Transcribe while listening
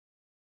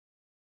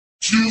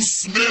Q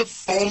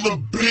Smith on the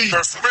beat.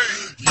 That's me.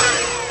 Yeah.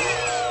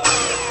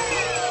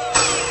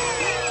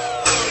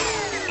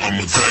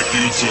 I'ma take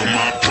you to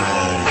my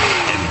prom.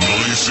 I've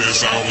known you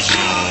since I was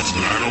young.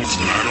 Tonight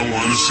I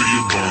wanna see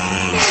you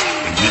buns.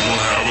 And we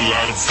gon' have a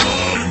lot of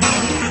fun.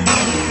 And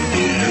I'ma do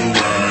you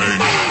right.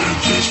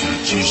 And just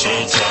fit you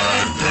so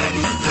tight.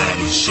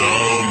 Gotta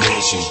show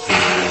muscles for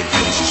it.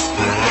 'Cause it's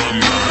prom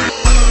night.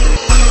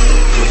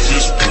 'Cause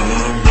it's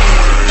prom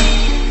night.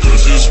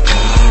 'Cause it's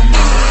prom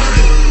night.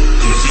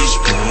 'Cause it's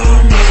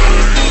prom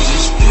night.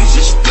 'Cause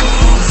it's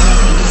prom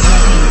night.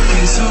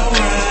 It's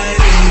alright,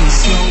 it's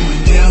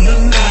going down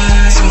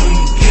tonight. So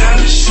you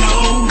gotta show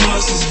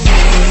muscles,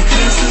 boy,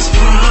 'cause it's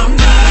prom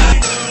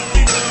night.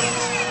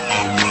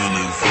 I'm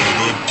running for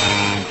the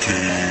prom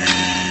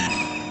king.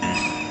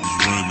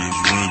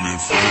 Running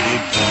for the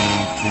prom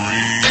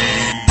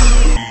queen.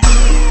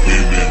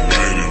 We've been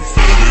waiting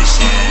for this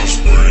all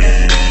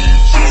spring.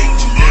 So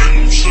tonight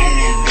I'm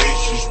showing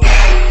muscles,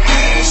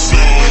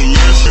 so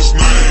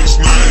let's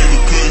night,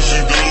 because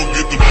you don't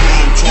get the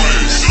prom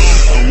twice.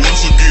 And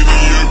once I get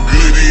in your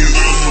goodies,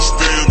 I'ma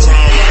stand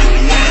tall like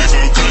the white. So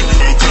take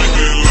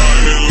it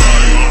light.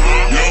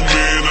 Yo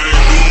man, I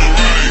ain't doing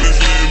right. Let's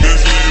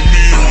let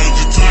me hold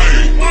you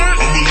tight.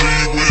 I'ma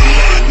leave with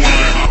like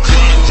white.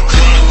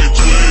 Clock at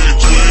 12.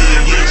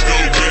 Let's go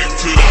back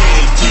to the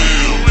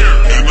hotel.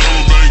 And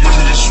I'ma bang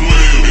to the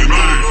swell. And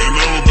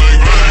I'ma bang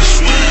to the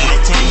swell.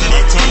 I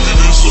told you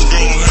this was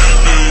gonna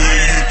happen when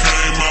you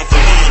came out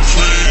from my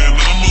trend.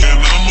 And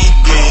I'ma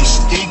go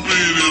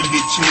stupid in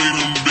between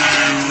them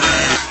dead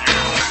red.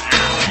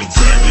 I'ma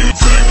take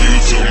you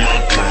to my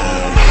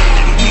prom.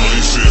 I've known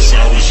you since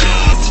I was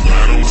young.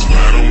 Tonight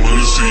I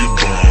wanna see you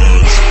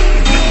buns.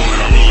 And we gon'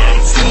 have a lot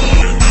of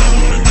fun.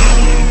 And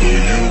I'ma do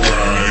you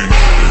right.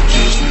 And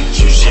just fit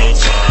you so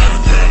tight.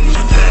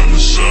 Gotta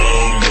show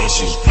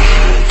muscles,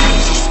 girl.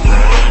 'Cause it's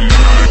prom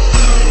night.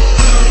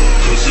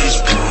 'Cause it's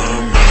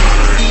prom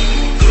night.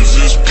 'Cause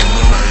it's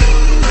prom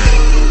night.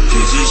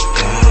 'Cause it's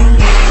prom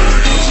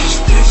night.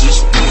 'Cause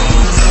it's prom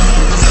night.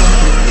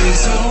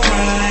 It's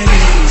alright,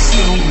 it's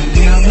going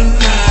down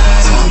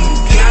tonight. So you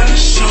gotta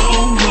show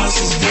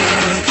muscles,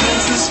 boy,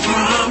 'cause it's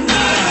prom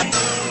night.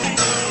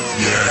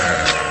 Yeah,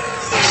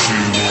 she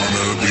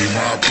wanna be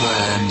my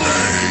prom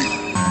date.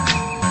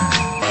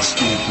 I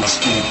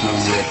scoop her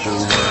up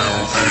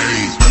around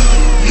 8.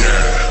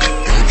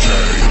 Yeah,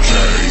 okay.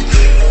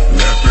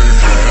 Let me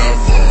have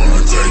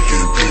fun,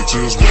 taking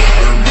pictures with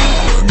her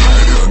mom. A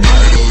night of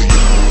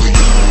young.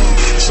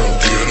 So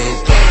get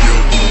up off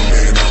your bum,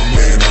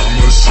 and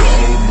I'ma show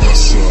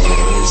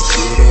muscles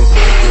to the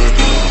break of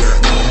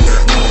dawn.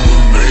 I'ma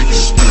make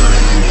you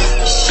scream,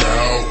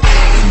 shout,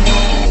 and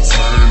moan.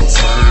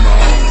 Turn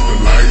off the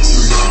lights,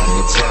 and I'ma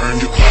turn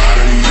your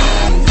body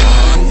on.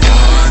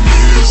 Wine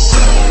is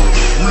on.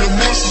 Real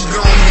muscles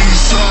gon' need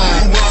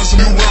some.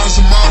 You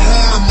rising my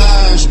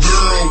hormones,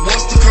 girl.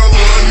 What's the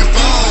color of your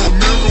phone?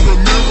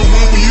 Remember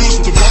when we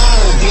used to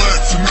bone? But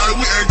tonight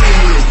we acting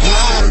real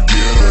grown.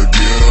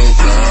 Get a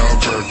foul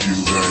curfew,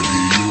 baby.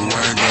 You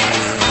ain't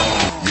going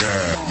home.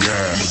 Yeah.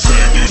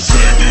 I'ma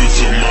take you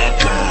to my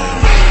prom.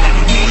 I've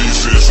known you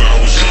since I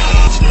was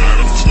young.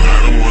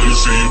 Tonight I wanna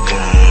see you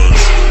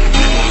buns.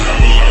 We gon'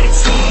 have a lot of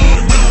fun.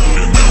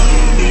 And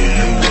I'ma do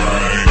you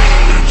right.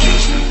 And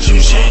just fit you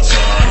so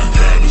tight.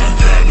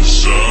 Gotta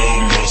show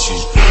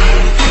muscles,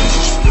 girl. 'Cause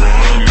it's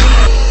prom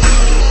night.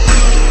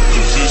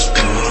 'Cause it's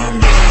prom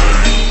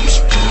night. It's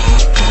prom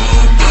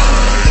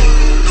night.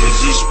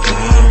 'Cause it's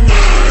prom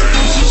night.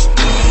 'Cause it's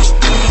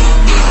prom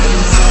night.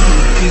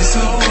 It's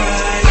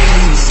alright,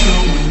 it's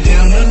going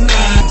down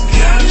tonight.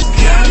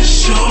 Gotta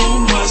show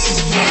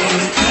muscles, boy,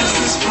 'cause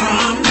it's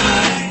prom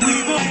night. We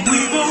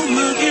both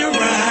looking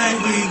right,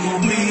 we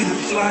gon' be the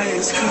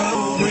flyest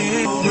couple.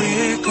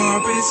 Red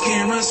carpets,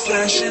 cameras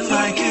flashing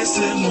like it's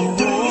in the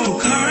road.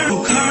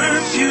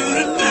 Curfew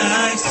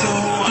tonight, so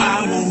I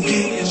won't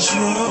get in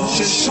trouble.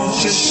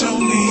 Just show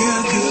me a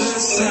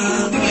good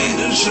sign,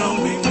 later show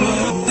me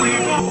what. We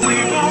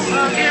both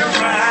looking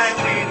right,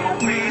 we gon'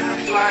 be the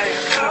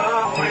flyest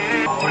couple.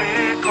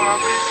 Red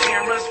carpets,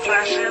 cameras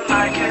flashing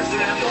like it's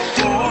in the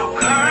road.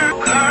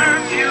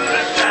 Curfew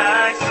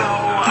tonight, so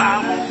I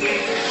won't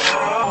get in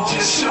trouble.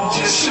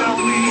 Just show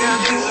me a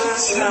good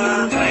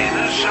sign,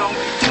 later show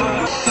me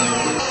what.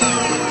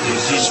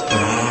 'Cause it's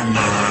prom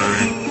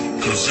night.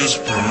 'Cause it's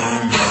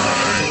prom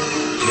night.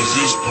 'Cause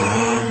it's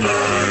prom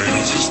night.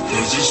 'Cause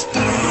it's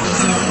prom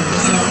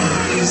night.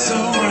 It's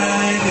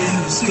alright,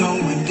 it's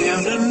going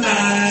down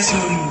tonight. So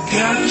you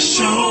gotta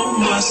show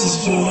muscles,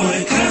 boy,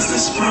 'cause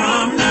it's prom